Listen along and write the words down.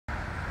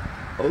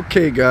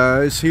Okay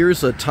guys,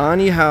 here's a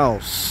tiny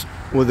house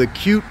with a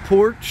cute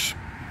porch.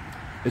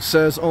 It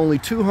says only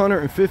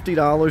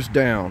 $250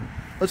 down.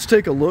 Let's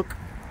take a look.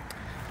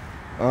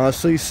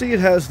 So you see it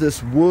has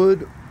this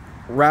wood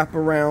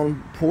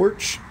wraparound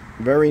porch,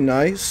 very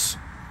nice.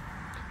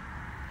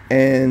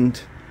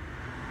 And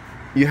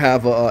you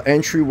have an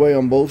entryway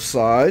on both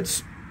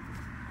sides.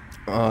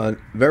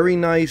 Very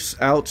nice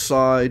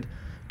outside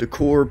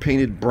decor,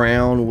 painted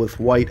brown with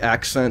white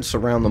accents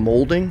around the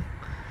molding.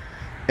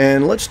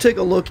 And let's take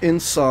a look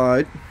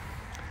inside.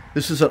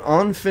 This is an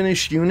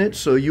unfinished unit,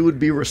 so you would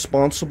be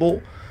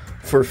responsible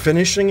for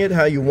finishing it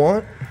how you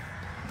want.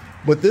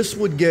 But this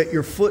would get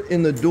your foot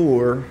in the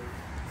door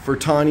for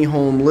tiny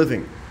home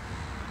living.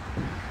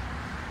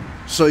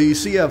 So you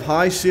see you have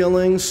high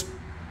ceilings.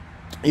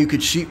 You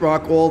could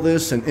sheetrock all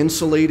this and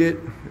insulate it,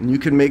 and you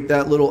can make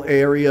that little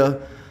area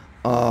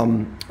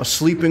a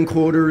sleeping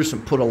quarters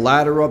and put a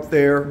ladder up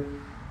there,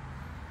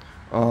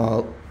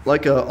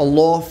 like a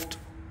loft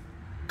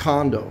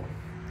condo.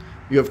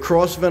 You have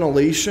cross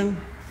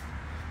ventilation,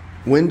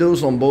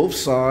 windows on both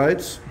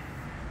sides.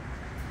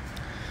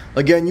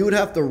 Again, you would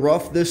have to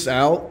rough this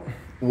out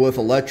with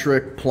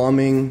electric,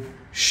 plumbing,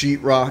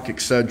 sheetrock,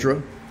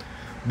 etc.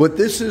 But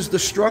this is the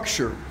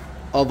structure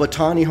of a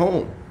tiny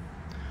home.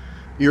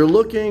 You're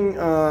looking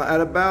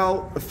at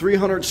about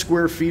 300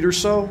 square feet or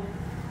so.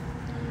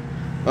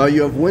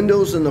 You have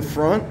windows in the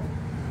front.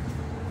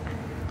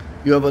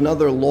 You have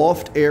another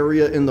loft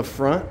area in the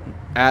front,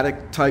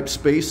 attic type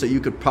space that you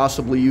could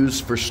possibly use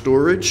for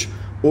storage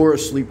or a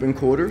sleeping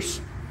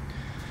quarters.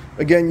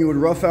 Again, you would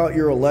rough out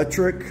your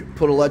electric,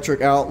 put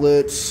electric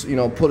outlets,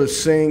 put a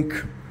sink.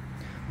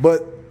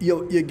 But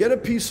you get a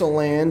piece of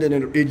land,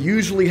 and it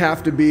usually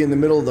have to be in the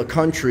middle of the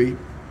country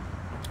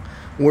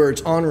where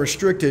it's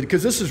unrestricted,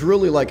 because this is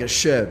really like a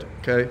shed,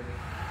 okay?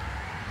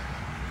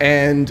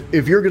 And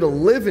if you're going to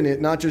live in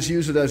it, not just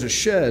use it as a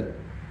shed,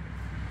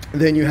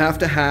 then you have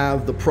to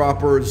have the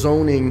proper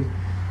zoning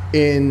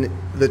in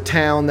the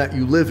town that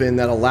you live in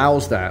that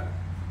allows that.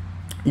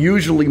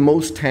 Usually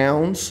most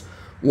towns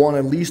want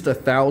at least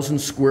 1,000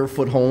 square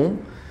foot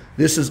home.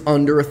 This is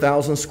under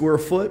 1,000 square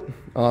foot,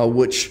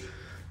 which,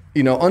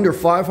 under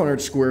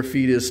 500 square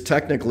feet is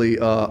technically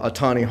a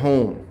tiny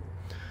home.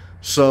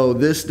 So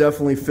this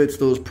definitely fits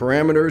those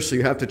parameters. So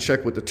you have to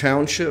check with the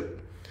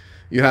township.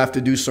 You have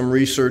to do some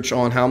research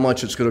on how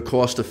much it's going to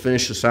cost to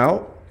finish this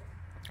out.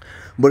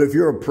 But if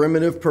you're a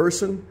primitive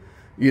person,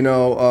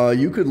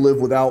 you could live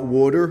without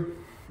water.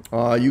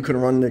 You can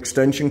run an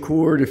extension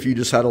cord if you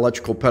just had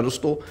electrical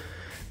pedestal.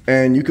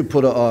 And you could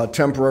put a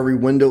temporary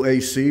window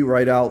AC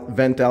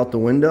vent out the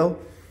window.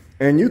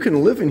 And you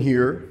can live in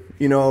here,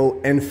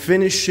 and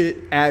finish it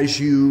as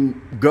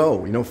you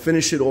go,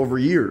 finish it over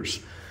years.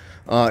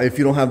 If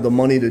you don't have the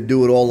money to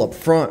do it all up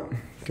front,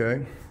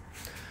 okay?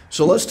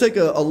 So let's take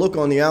a look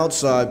on the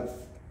outside.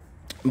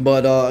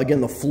 But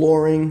again, the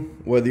flooring,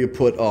 whether you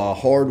put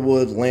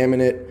hardwood,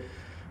 laminate,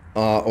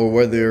 or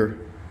whether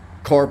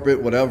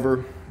carpet,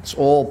 whatever, it's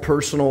all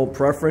personal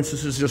preference.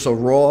 This is just a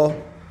raw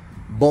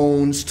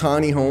bones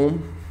tiny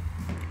home.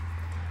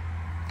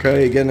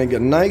 Okay, again, I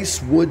get a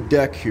nice wood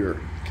deck here,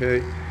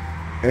 okay?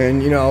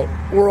 And,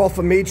 we're off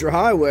a major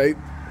highway,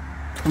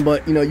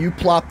 but, you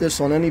plop this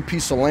on any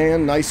piece of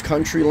land, nice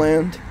country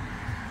land,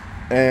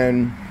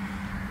 and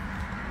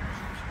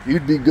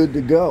you'd be good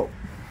to go.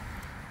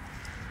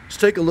 Let's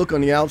take a look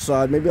on the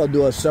outside. Maybe I'll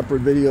do a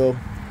separate video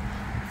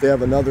if they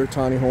have another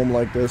tiny home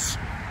like this.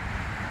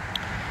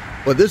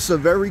 But this is a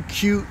very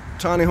cute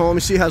tiny home.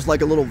 You see it has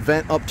like a little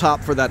vent up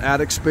top for that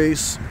attic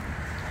space.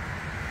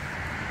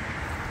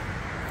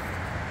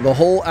 The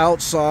whole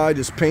outside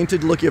is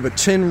painted. Look, you have a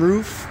tin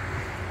roof.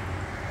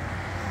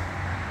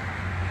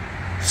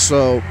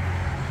 So,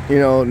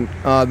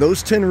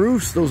 those tin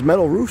roofs, those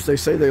metal roofs, they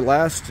say they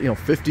last,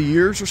 50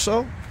 years or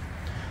so.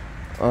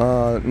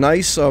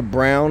 Nice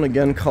brown,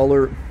 again,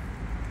 color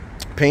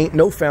paint.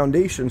 No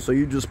foundation, so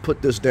you just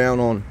put this down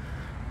on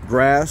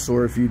grass,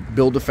 or if you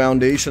build a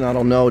foundation, I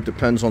don't know, it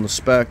depends on the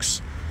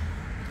specs.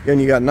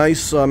 And you got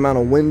nice amount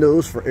of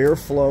windows for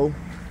airflow.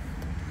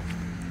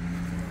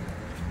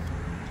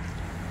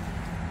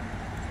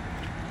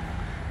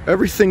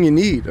 Everything you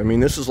need. I mean,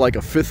 this is like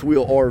a fifth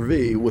wheel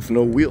RV with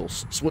no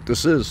wheels. That's what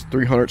this is.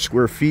 300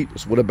 square feet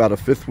is what about a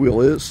fifth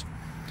wheel is.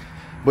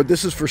 But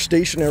this is for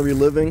stationary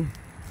living.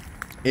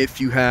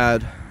 If you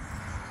had,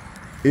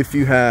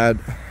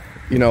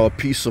 a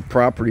piece of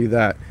property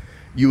that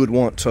you would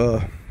want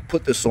to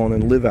put this on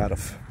and live out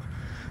of.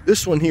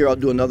 This one here, I'll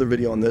do another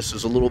video on this,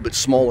 is a little bit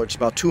smaller. It's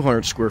about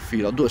 200 square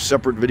feet. I'll do a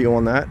separate video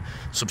on that.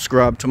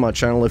 Subscribe to my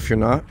channel if you're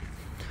not.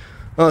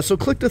 So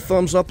click the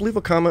thumbs up, leave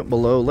a comment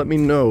below. Let me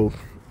know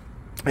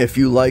if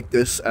you like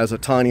this as a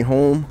tiny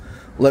home.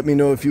 Let me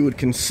know if you would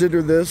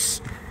consider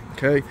this,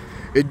 okay?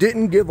 It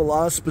didn't give a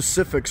lot of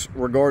specifics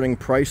regarding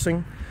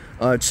pricing.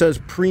 It says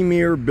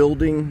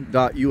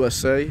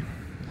premierbuilding.usa.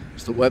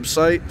 It's the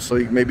website, so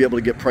you may be able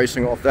to get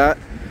pricing off that.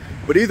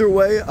 But either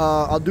way,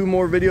 I'll do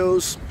more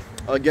videos.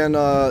 Again,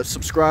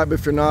 subscribe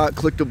if you're not.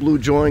 Click the blue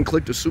join.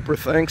 Click the super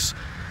thanks.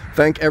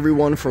 Thank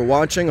everyone for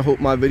watching. I hope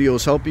my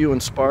videos help you,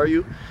 inspire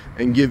you,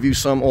 and give you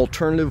some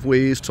alternative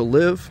ways to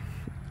live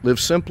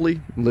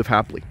simply, live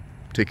happily.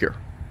 Take care.